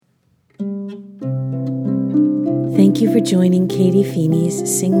Thank you for joining Katie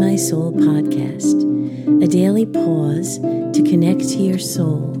Feeney's Sing My Soul podcast, a daily pause to connect to your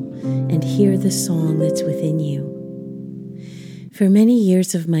soul and hear the song that's within you. For many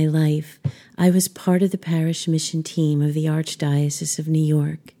years of my life, I was part of the parish mission team of the Archdiocese of New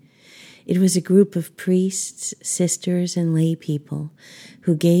York. It was a group of priests, sisters, and lay people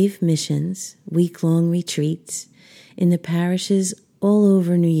who gave missions, week-long retreats, in the parishes all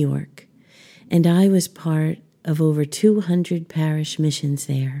over New York, and I was part of over 200 parish missions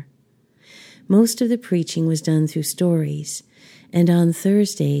there. Most of the preaching was done through stories, and on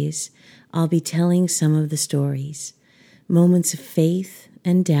Thursdays, I'll be telling some of the stories, moments of faith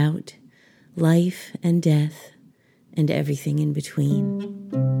and doubt, life and death, and everything in between.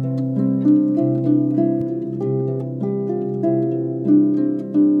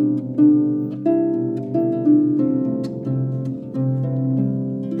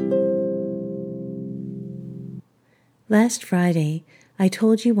 Last Friday, I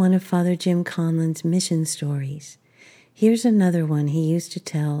told you one of Father Jim Conlin's mission stories. Here's another one he used to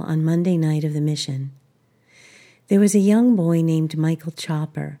tell on Monday night of the mission. There was a young boy named Michael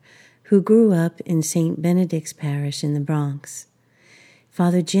Chopper who grew up in St. Benedict's Parish in the Bronx.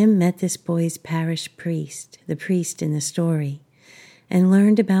 Father Jim met this boy's parish priest, the priest in the story, and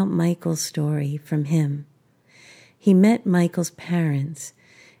learned about Michael's story from him. He met Michael's parents,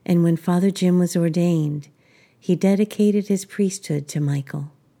 and when Father Jim was ordained, he dedicated his priesthood to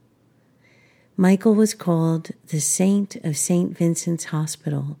Michael. Michael was called the Saint of Saint Vincent's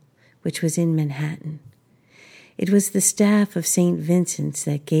Hospital, which was in Manhattan. It was the staff of Saint Vincent's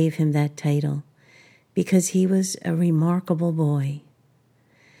that gave him that title, because he was a remarkable boy.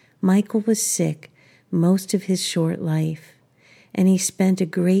 Michael was sick most of his short life, and he spent a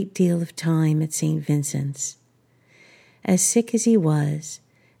great deal of time at Saint Vincent's. As sick as he was,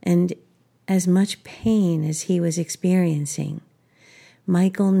 and as much pain as he was experiencing,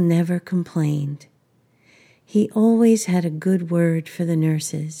 Michael never complained. He always had a good word for the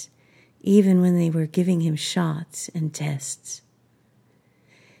nurses, even when they were giving him shots and tests.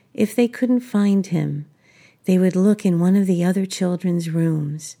 If they couldn't find him, they would look in one of the other children's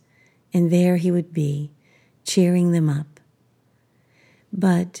rooms, and there he would be, cheering them up.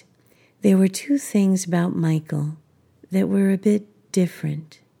 But there were two things about Michael that were a bit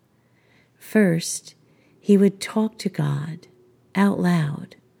different. First, he would talk to God out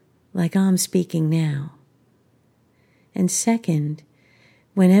loud, like I'm speaking now. And second,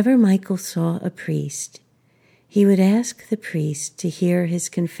 whenever Michael saw a priest, he would ask the priest to hear his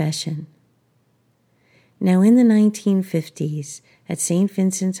confession. Now, in the 1950s, at St.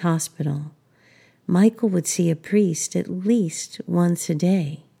 Vincent's Hospital, Michael would see a priest at least once a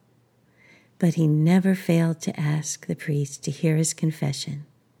day, but he never failed to ask the priest to hear his confession.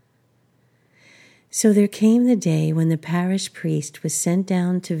 So there came the day when the parish priest was sent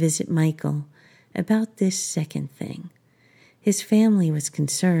down to visit Michael about this second thing. His family was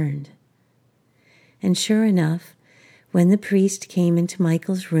concerned. And sure enough, when the priest came into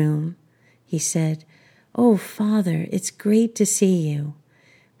Michael's room, he said, "Oh, Father, it's great to see you.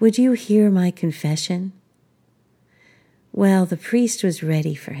 Would you hear my confession?" Well, the priest was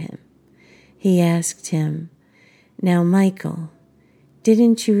ready for him. He asked him, "Now, Michael,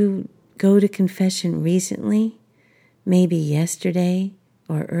 didn't you go to confession recently, maybe yesterday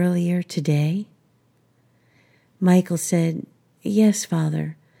or earlier today?" Michael said, "Yes,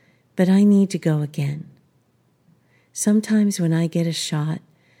 Father, but I need to go again. Sometimes when I get a shot,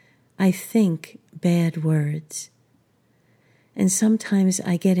 I think bad words. And sometimes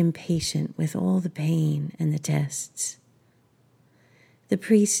I get impatient with all the pain and the tests." The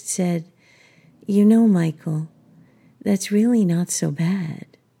priest said, "You know, Michael, that's really not so bad."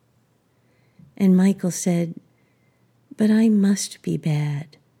 And Michael said, "But I must be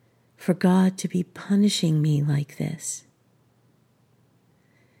bad for God to be punishing me like this."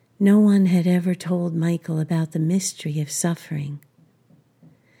 No one had ever told Michael about the mystery of suffering.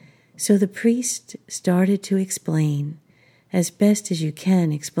 So the priest started to explain, as best as you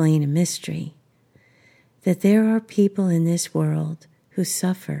can explain a mystery, that there are people in this world who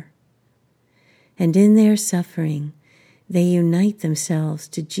suffer, and in their suffering, they unite themselves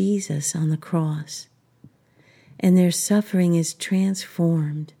to Jesus on the cross, and their suffering is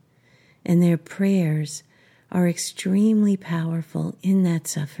transformed, and their prayers are extremely powerful in that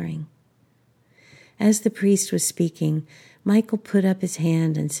suffering. As the priest was speaking, Michael put up his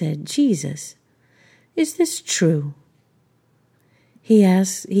hand and said, "Jesus, is this true?" He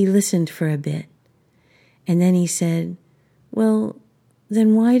listened for a bit, and then he said, "Well,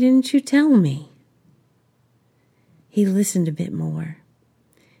 then why didn't you tell me?" He listened a bit more,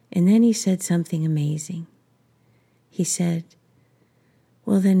 and then he said something amazing. he said,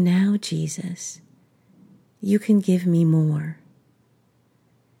 "Well then now, Jesus, you can give me more.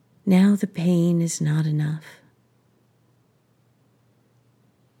 Now the pain is not enough."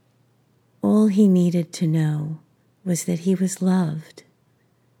 All he needed to know was that he was loved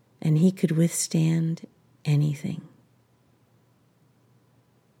and he could withstand anything.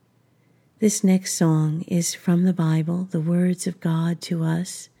 This next song is from the Bible, the words of God to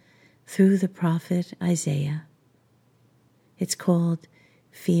us through the prophet Isaiah. It's called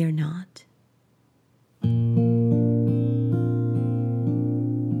 "Fear Not."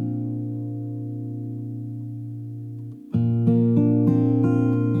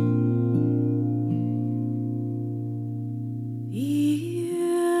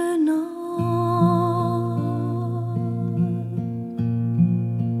 Fear not,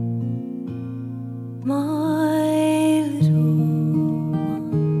 my little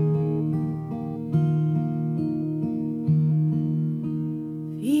one.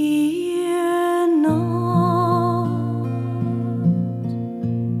 Fear not,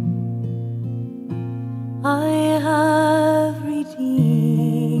 I have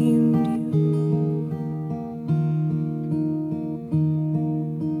redeemed you.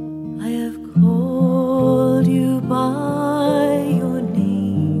 I have called you by your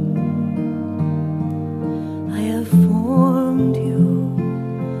name. I have formed you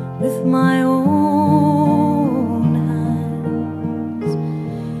with my own hands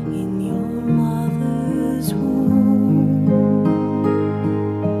in your mother's womb.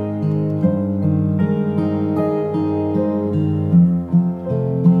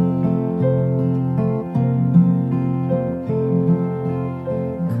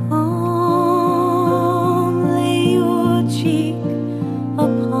 Come, lay your cheek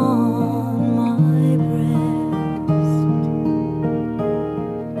upon my breast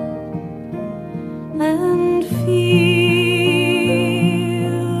and feel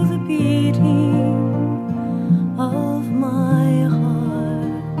the beating of my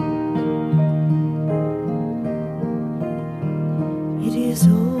heart. It is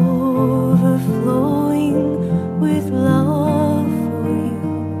overflowing with love for you,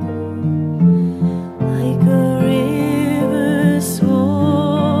 like a river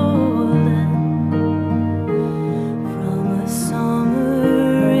swollen from a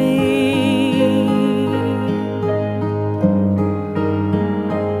summer rain.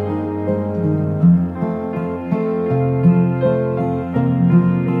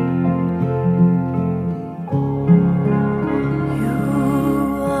 You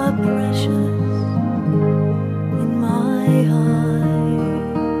are precious in my eyes.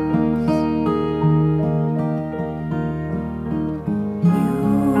 You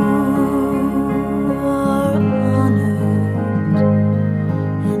are honored,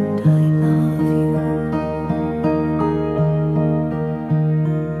 and I love you.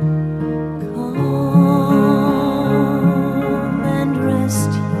 Come and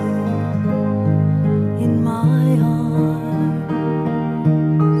rest here in my arms.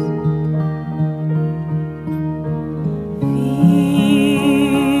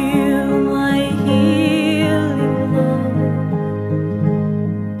 Feel my healing love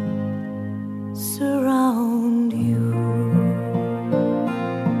surround you.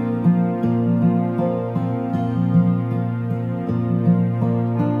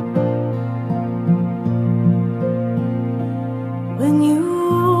 When you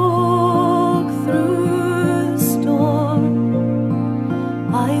walk through the storm,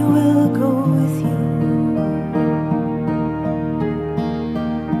 I will go with you.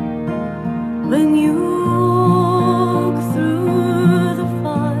 When you walk through the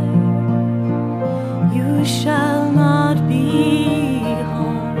fire, you shall not be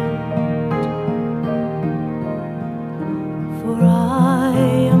harmed. For I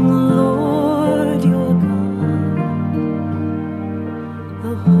am the Lord your God,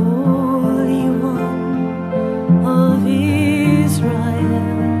 the Holy One of Israel.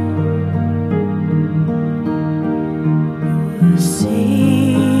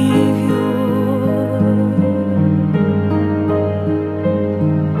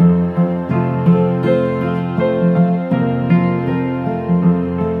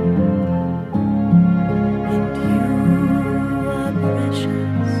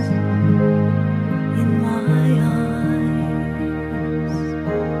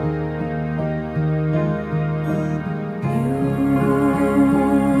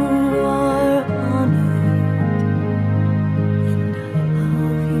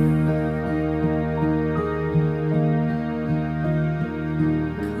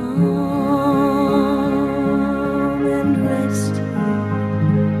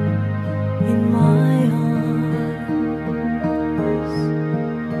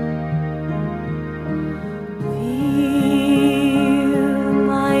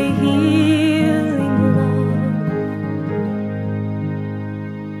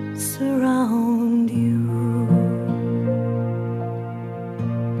 surround you.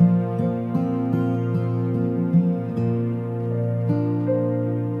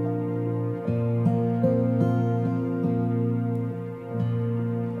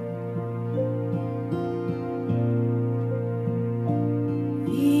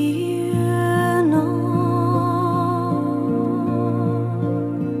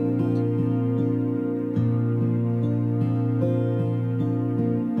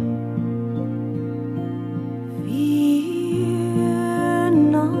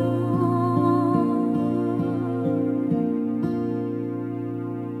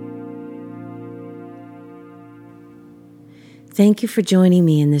 Thank you for joining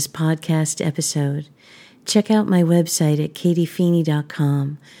me in this podcast episode. Check out my website at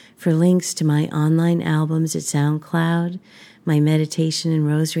katiefeeney.com for links to my online albums at SoundCloud, my meditation and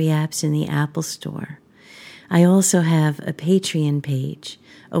rosary apps in the Apple Store. I also have a Patreon page,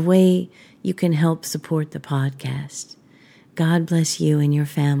 a way you can help support the podcast. God bless you and your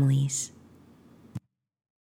families.